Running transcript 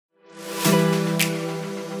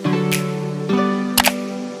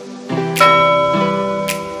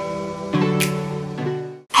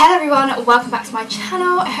welcome back to my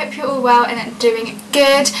channel. I hope you're all well and doing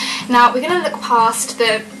good. Now we're going to look past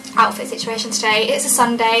the outfit situation today. It's a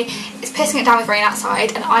Sunday, it's pissing it down with rain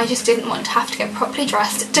outside, and I just didn't want to have to get properly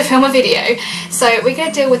dressed to film a video. So we're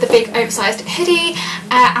going to deal with the big oversized hoodie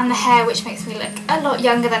and the hair, which makes me look a lot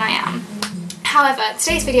younger than I am. However,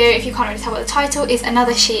 today's video, if you can't really tell what the title is,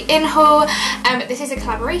 another Shein haul. This is a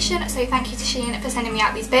collaboration, so thank you to Shein for sending me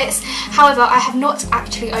out these bits. However, I have not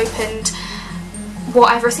actually opened what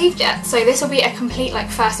I've received yet, so this will be a complete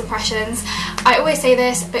first impressions. I always say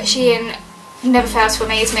this, but Shein never fails to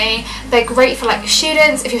amaze me. They're great for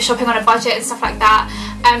students, if you're shopping on a budget and stuff like that,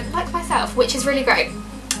 like myself, which is really great.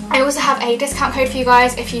 I also have a discount code for you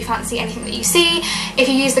guys if you fancy anything that you see. If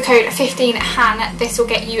you use the code 15HAN, this will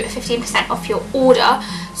get you 15% off your order,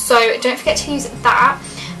 so don't forget to use that.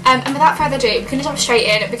 And without further ado, we're going to jump straight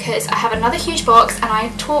in because I have another huge box and I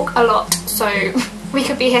talk a lot, so we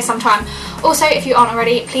could be here sometime. Also, if you aren't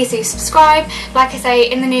already, please do subscribe. Like I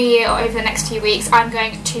say, in the new year or over the next few weeks, I'm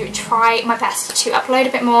going to try my best to upload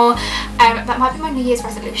a bit more. That might be my New Year's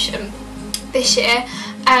resolution this year.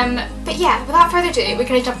 But yeah, without further ado, we're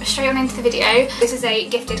going to jump straight on into the video. This is a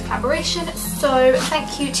gifted collaboration, so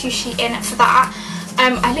thank you to Shein for that.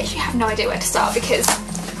 I literally have no idea where to start because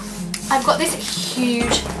I've got this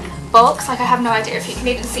huge box. I have no idea if you can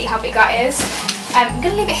even see how big that is. I'm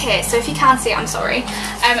going to leave it here, so if you can see it, I'm sorry.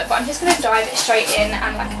 But I'm just going to dive straight in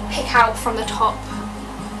and pick out from the top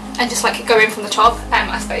and just go in from the top.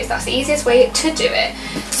 I suppose that's the easiest way to do it.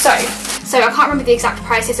 So I can't remember the exact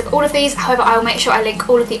prices of all of these, however I will make sure I link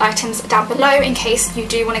all of the items down below in case you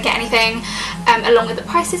do want to get anything, along with the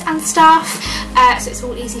prices and stuff, so it's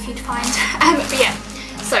all easy for you to find. But yeah,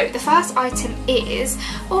 so the first item is,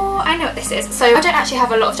 I know what this is. So I don't actually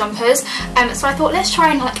have a lot of jumpers, so I thought let's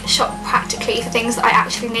try and shop practically for things that I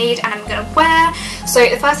actually need and I'm going to wear. So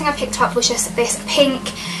the first thing I picked up was just this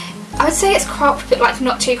pink, I would say it's cropped, but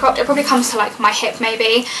not too cropped. It probably comes to my hip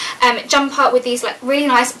maybe. Jumper with these really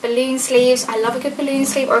nice balloon sleeves. I love a good balloon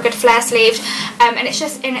sleeve or a good flare sleeve. And it's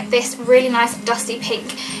just in this really nice dusty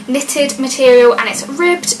pink knitted material, and it's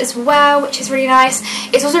ribbed as well, which is really nice.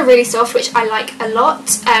 It's also really soft, which I like a lot,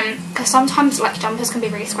 because sometimes jumpers can be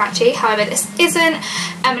really scratchy. However, this isn't.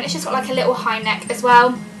 And it's just got a little high neck as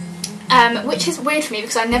well. Which is weird for me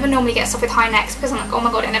because I never normally get stuff with high necks because I'm like, oh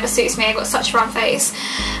my god, it never suits me, I've got such a round face.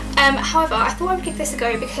 However, I thought I would give this a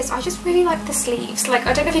go because I just really like the sleeves.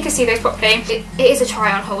 I don't know if you can see those properly. It is a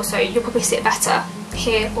try on haul, so you'll probably see it better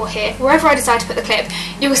here or here. Wherever I decide to put the clip,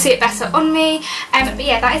 you will see it better on me. But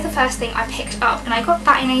yeah, that is the first thing I picked up, and I got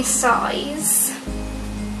that in a size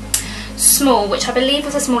small, which I believe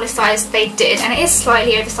was the smallest size they did, and it is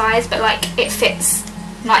slightly oversized, but it fits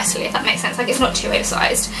nicely, if that makes sense. It's not too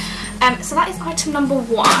oversized. So that is item number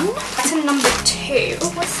one. Item number two,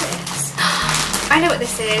 what's this? I know what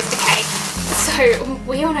this is. Okay, so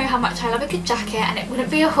we all know how much I love a good jacket, and it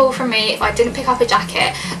wouldn't be a haul from me if I didn't pick up a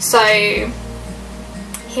jacket, so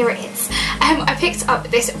here it is. I picked up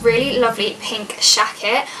this really lovely pink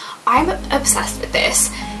shacket. I'm obsessed with this.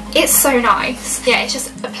 It's so nice. Yeah, it's just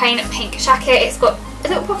a plain pink shacket. It's got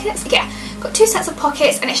little pockets, yeah. Got two sets of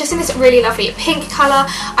pockets, and it's just in this really lovely pink colour.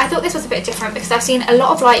 I thought this was a bit different because I've seen a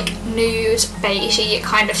lot of nude beigey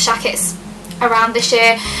kind of shackets around this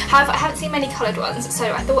year. However, I haven't seen many coloured ones,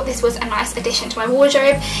 so I thought this was a nice addition to my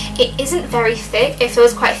wardrobe. It isn't very thick, it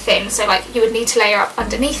feels quite thin, so you would need to layer up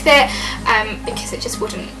underneath it, because it just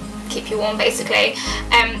wouldn't keep you warm basically.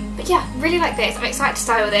 But yeah, really like this. I'm excited to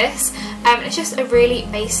style this. It's just a really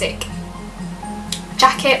basic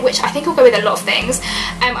jacket, which I think will go with a lot of things.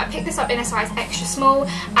 I picked this up in a size extra small,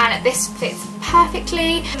 and this fits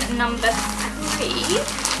perfectly. Number three.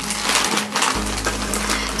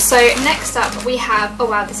 So next up we have, oh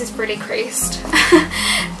wow, this is really creased.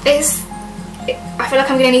 I feel like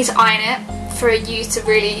I'm going to need to iron it for you to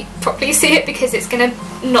really properly see it because it's going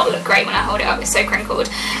to not look great when I hold it up. It's so crinkled.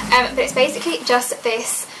 But it's basically just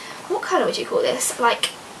this, what colour would you call this?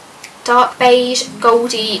 Dark beige,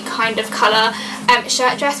 goldy kind of colour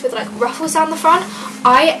shirt dress with ruffles down the front.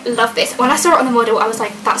 I love this. When I saw it on the model, I was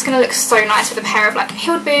like, that's going to look so nice with a pair of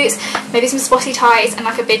heeled boots, maybe some spotty ties, and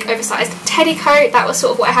a big oversized teddy coat. That was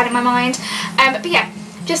sort of what I had in my mind. But yeah,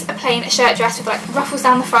 just a plain shirt dress with ruffles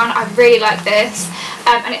down the front. I really like this,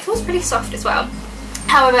 and it feels pretty soft as well.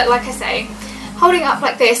 However, like I say, holding up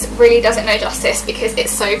like this really doesn't know justice because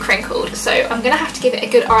it's so crinkled, so I'm going to have to give it a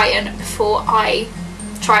good iron before I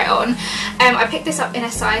try it on. I picked this up in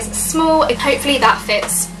a size small, and hopefully that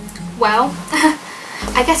fits well.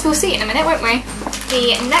 I guess we'll see in a minute, won't we?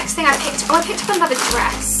 The next thing I picked up another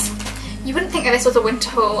dress. You wouldn't think that this was a winter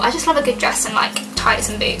haul. I just love a good dress and tights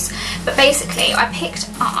and boots. But basically I picked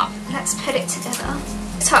up, let's put it together.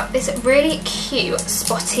 picked up this really cute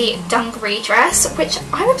spotty dungaree dress, which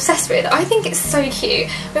I'm obsessed with. I think it's so cute,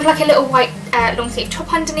 with like a little white long sleeve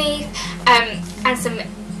top underneath, and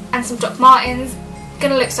some Doc Martens.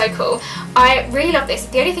 Gonna look so cool. I really love this.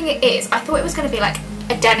 The only thing it is, I thought it was gonna be like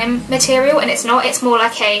a denim material, and it's not. It's more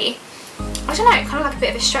like a, I don't know, kind of like a bit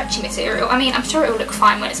of a stretchy material. I mean, I'm sure it will look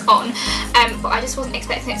fine when it's on, but I just wasn't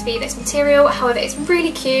expecting it to be this material. However, it's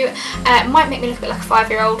really cute. It might make me look a bit like a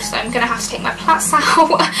 5-year-old, so I'm gonna have to take my plaits out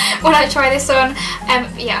when I try this on.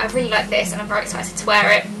 But yeah, I really like this, and I'm very excited to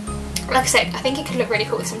wear it. Like I said, I think it could look really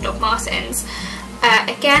cool with some Doc Martens.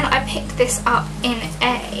 Again, I picked this up in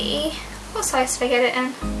a, what size did I get it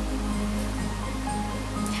in?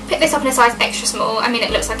 Picked this up in a size extra small. I mean,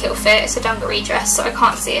 it looks like it'll fit. It's a dungaree dress, so I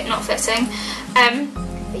can't see it not fitting.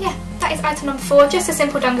 But yeah, that is item number 4. Just a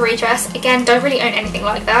simple dungaree dress. Again, don't really own anything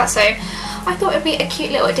like that, so I thought it would be a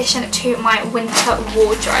cute little addition to my winter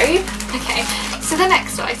wardrobe. Okay, so the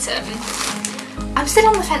next item. I'm still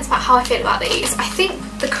on the fence about how I feel about these. I think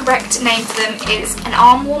the correct name for them is an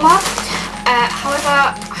arm warmer.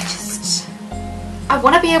 However, I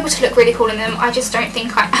want to be able to look really cool in them. I just don't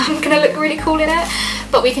think I am going to look really cool in it,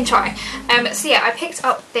 but we can try. So yeah, I picked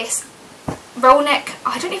up this roll neck,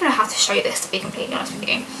 I don't even know how to show you this, to be completely honest with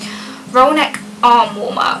you, roll neck arm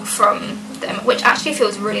warmer from them, which actually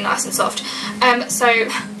feels really nice and soft. So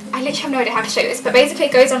I literally have no idea how to show this, but basically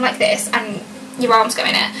it goes on like this and your arms go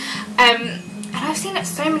in it. And I've seen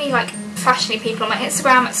so many like fashiony people on my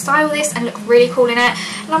Instagram style this and look really cool in it,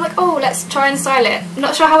 and I'm like, oh, let's try and style it. I'm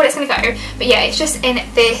not sure how well it's going to go, but yeah, it's just in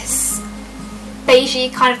this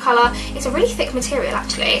beigey kind of colour. It's a really thick material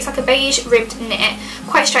actually. It's like a beige ribbed knit,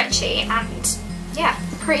 quite stretchy, and yeah,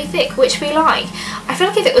 pretty thick, which we like. I feel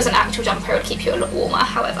like if it was an actual jumper it would keep you a lot warmer.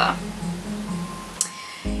 However,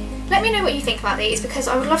 let me know what you think about these, because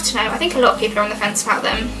I would love to know. I think a lot of people are on the fence about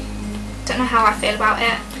them. Don't know how I feel about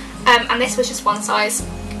it. And this was just one size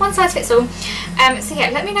fits all. So yeah,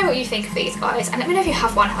 let me know what you think of these, guys, and let me know if you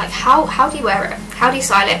have one. Like, how do you wear it? How do you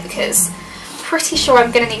style it? Because I'm pretty sure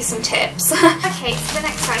I'm gonna need some tips. Okay, so the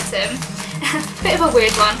next item, bit of a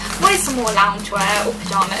weird one. Wanted some more loungewear or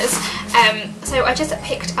pyjamas. So I just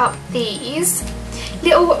picked up these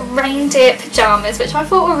little reindeer pyjamas, which I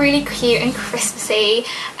thought were really cute and Christmassy,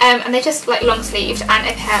 and they're just like long sleeved, and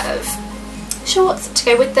a pair of shorts to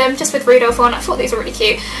go with them, just with Rudolph on. I thought these were really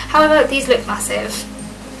cute. However, these look massive.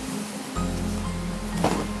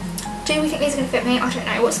 Do we think these are going to fit me? I don't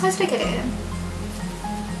know. What size did I get it in?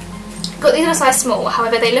 Got these in a size small,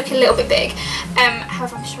 however they look a little bit big.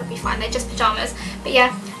 However, I'm sure it'll be fine. They're just pyjamas. But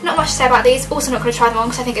yeah, not much to say about these. Also not going to try them on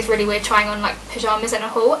because I think it's really weird trying on like pyjamas in a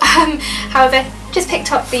haul. However, just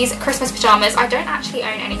picked up these Christmas pyjamas. I don't actually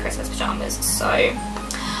own any Christmas pyjamas, so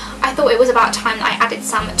I thought it was about time that I added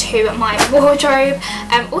some to my wardrobe.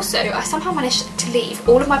 Also, I somehow managed to leave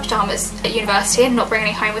all of my pyjamas at university and not bring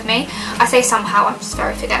any home with me. I say somehow, I'm just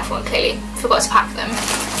very forgetful and clearly forgot to pack them.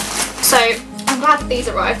 So I'm glad that these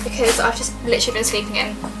arrived, because I've just literally been sleeping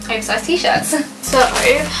in oversized t-shirts. So,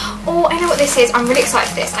 oh, I know what this is. I'm really excited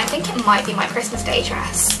for this. I think it might be my Christmas Day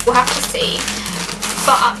dress. We'll have to see.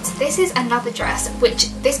 But this is another dress,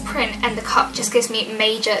 which this print and the cut just gives me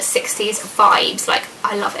major 60s vibes. Like,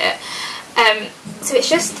 I love it. So it's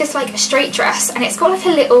just this like straight dress, and it's got like a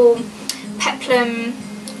little peplum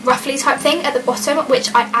ruffly type thing at the bottom, which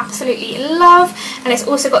I absolutely love. And it's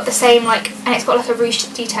also got the same like, and it's got like a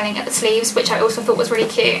ruched detailing at the sleeves, which I also thought was really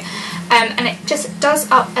cute. And it just does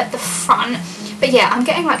up at the front. But yeah, I'm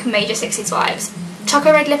getting like major 60s vibes. Chuck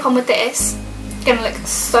a red lip on with this. Gonna look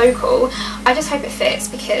so cool. I just hope it fits,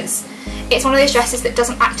 because it's one of those dresses that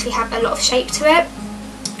doesn't actually have a lot of shape to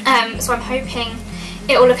it. So I'm hoping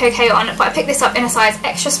it will look okay on, but I picked this up in a size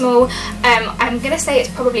extra small. I'm gonna say it's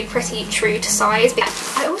probably pretty true to size, but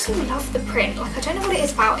I also love the print. Like, I don't know what it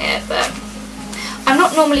is about it, but I'm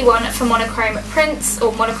not normally one for monochrome prints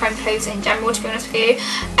or monochrome clothes in general, to be honest with you,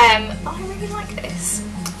 but I really like this.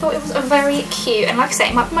 I thought it was a very cute, and like I say,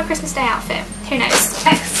 it might be my Christmas Day outfit. Who knows?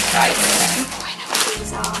 Next item. Oh, I know what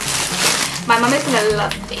these are. My mum is gonna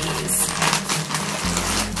love these.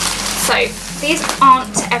 So these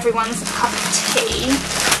aren't everyone's cup of tea.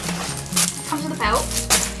 Comes with a belt.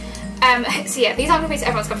 So yeah, these aren't going to be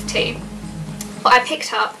everyone's cup of tea. But I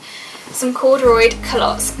picked up some corduroyed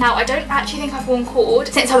culottes. Now, I don't actually think I've worn cord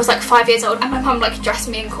since I was like 5 years old, and my mum like dressed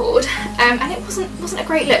me in cord, and it wasn't a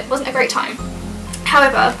great look, wasn't a great time.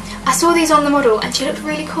 However, I saw these on the model and she looked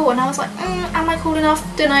really cool, and I was like, am I cool enough?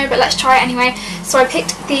 Don't know, but let's try it anyway. So I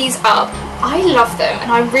picked these up. I love them,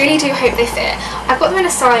 and I really do hope they fit. I've got them in a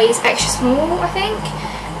size extra small, I think.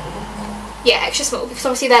 Yeah, extra small, because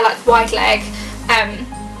obviously they're like wide leg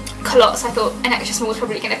culottes. I thought an extra small was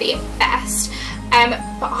probably going to be best.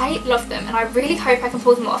 but I love them and I really hope I can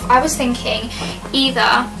pull them off. I was thinking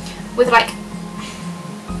either with like,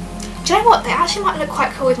 do you know what, they actually might look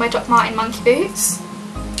quite cool with my Doc Marten monkey boots.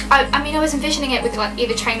 I mean, I was envisioning it with like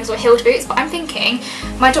either trainers or heeled boots, but I'm thinking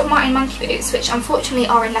my Doc Marten monkey boots, which unfortunately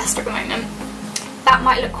are in Leicester at the moment, that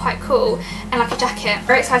might look quite cool, and like a jacket.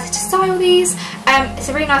 Very excited to style these. It's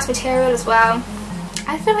a really nice material as well.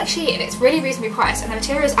 I feel like Shein, it's really reasonably priced and the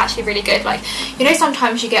material is actually really good. Like, you know,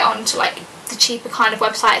 sometimes you get onto like the cheaper kind of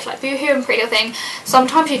websites like Boohoo and Pretty Little Thing,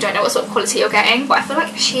 sometimes you don't know what sort of quality you're getting, but I feel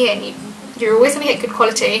like Shein, you're always going to get good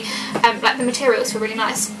quality. Like the materials feel really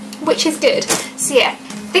nice, which is good. So yeah,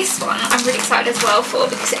 this one I'm really excited as well for,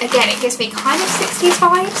 because again it gives me kind of 60s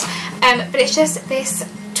vibes, but it's just this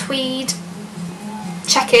tweed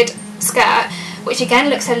checkered skirt, which again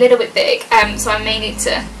looks a little bit big, so I may need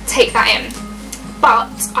to take that in.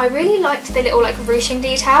 But I really liked the little like ruching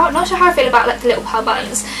detail. I'm not sure how I feel about like the little pearl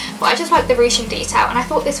buttons, but I just like the ruching detail, and I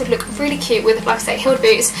thought this would look really cute with, like I say, heeled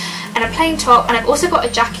boots and a plain top. And I've also got a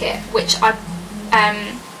jacket which I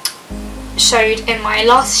showed in my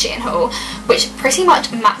last Shein haul, which pretty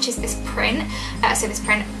much matches this print. So this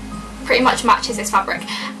print pretty much matches this fabric.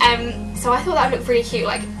 So I thought that would look really cute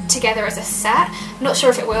like together as a set. Not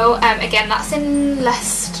sure if it will. Again, that's in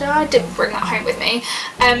Leicester. I didn't bring that home with me.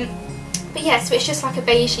 But yeah, so it's just like a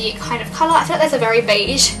beigey kind of colour. I feel like there's a very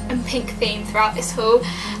beige and pink theme throughout this haul,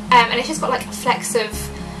 and it's just got like flecks of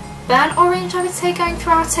burnt orange, I would say, going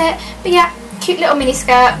throughout it. But yeah, cute little mini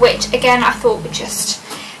skirt, which again I thought would just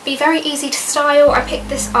be very easy to style. I picked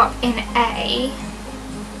this up in a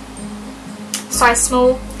size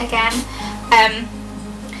small again.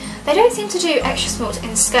 They don't seem to do extra smalls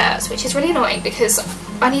in skirts, which is really annoying because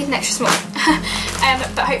I need an extra small.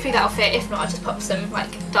 But hopefully that'll fit. If not, I'll just pop some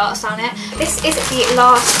like darts down it. This is the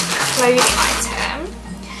last clothing item,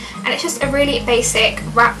 and it's just a really basic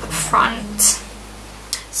wrap front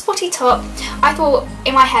spotty top. I thought,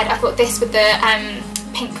 in my head, I thought this with the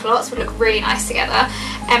pink culottes would look really nice together.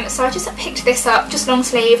 So I just picked this up, just long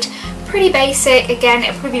sleeved, pretty basic. Again,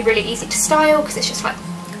 it'll probably be really easy to style because it's just like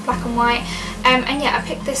black and white. And yeah, I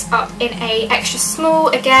picked this up in a extra small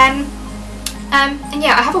again. And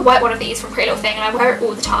yeah, I have a white one of these from Pretty Little Thing and I wear it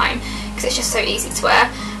all the time because it's just so easy to wear.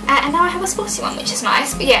 And now I have a sporty one, which is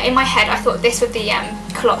nice. But yeah, in my head I thought this with the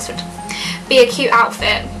culottes would be a cute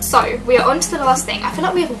outfit. So we are on to the last thing. I feel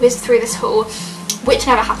like we've whizzed through this haul, which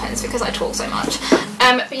never happens because I talk so much.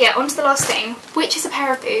 But yeah, on to the last thing, which is a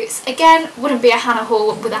pair of boots. Again, wouldn't be a Hannah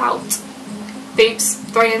haul without boots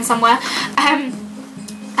thrown in somewhere.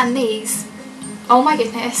 And these, oh my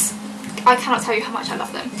goodness, I cannot tell you how much I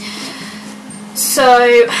love them.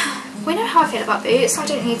 So we know how I feel about boots, so I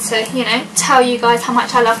don't need to, you know, tell you guys how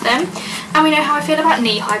much I love them. And we know how I feel about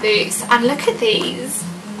knee-high boots. And look at these.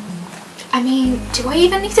 I mean, do I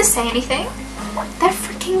even need to say anything? They're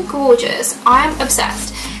freaking gorgeous. I am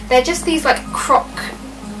obsessed. They're just these like croc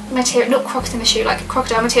material, not crocs in the shoe, like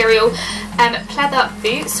crocodile material pleather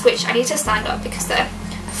boots, which I need to stand up because they're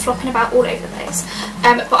flopping about all over the place.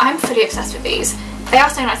 But I'm fully obsessed with these. They are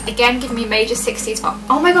so nice. Again, giving me major 60s.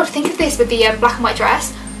 Oh my god, think of this with the black and white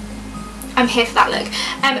dress. I'm here for that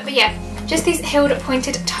look. But yeah, just these heeled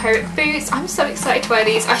pointed toe boots. I'm so excited to wear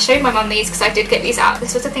these. I showed my mum these because I did get these out.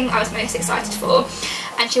 This was the thing I was most excited for.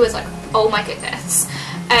 And she was like, oh my goodness.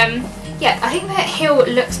 Yeah, I think the heel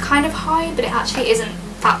looks kind of high, but it actually isn't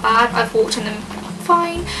that bad. I've walked in them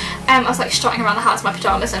fine. I was like strutting around the house in my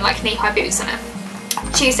pyjamas and like knee-high boots on it.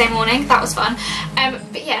 Tuesday morning, that was fun.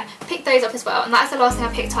 But yeah, picked those up as well, and that's the last thing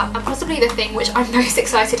I picked up, and possibly the thing which I'm most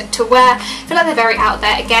excited to wear. I feel like they're very out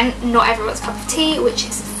there. Again, not everyone's cup of tea, which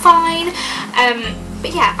is fine.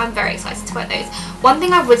 But yeah, I'm very excited to wear those. One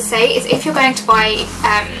thing I would say is if you're going to buy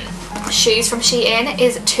shoes from Shein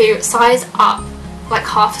is to size up like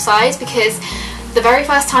half a size, because the very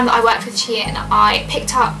first time that I worked with Shein, I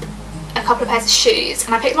picked up a couple of pairs of shoes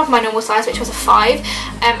and I picked them up in my normal size, which was a 5.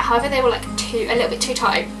 However, they were like a little bit too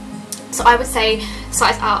tight, so I would say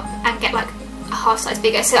size up and get like a half size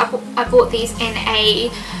bigger. So I bought these in a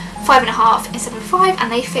 5.5 instead of a 5,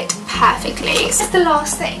 and they fit perfectly. This is the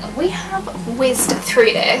last thing. We have whizzed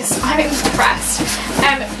through this. I'm impressed.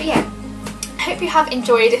 But yeah, I hope you have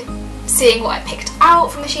enjoyed seeing what I picked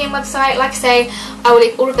out from the Shein website. Like I say, I will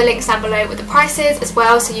leave all of the links down below with the prices as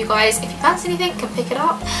well, so you guys, if you fancy anything, can pick it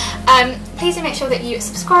up. Please do make sure that you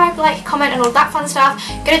subscribe, like, comment and all that fun stuff.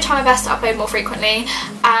 I'm going to try my best to upload more frequently,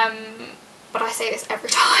 but I say this every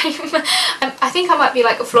time. I think I might be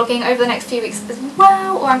like vlogging over the next few weeks as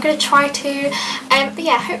well, or I'm going to try to. But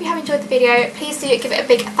yeah, I hope you have enjoyed the video. Please do give it a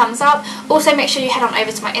big thumbs up. Also make sure you head on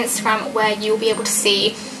over to my Instagram, where you'll be able to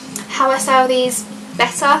see how I style these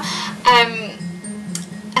better,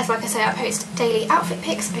 as like I say, I post daily outfit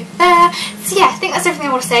pics over there. So yeah, I think that's everything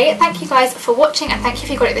I want to say. Thank you guys for watching, and thank you if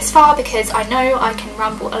you got it this far, because I know I can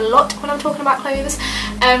ramble a lot when I'm talking about clothes.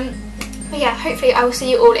 But yeah, hopefully I will see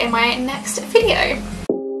you all in my next video.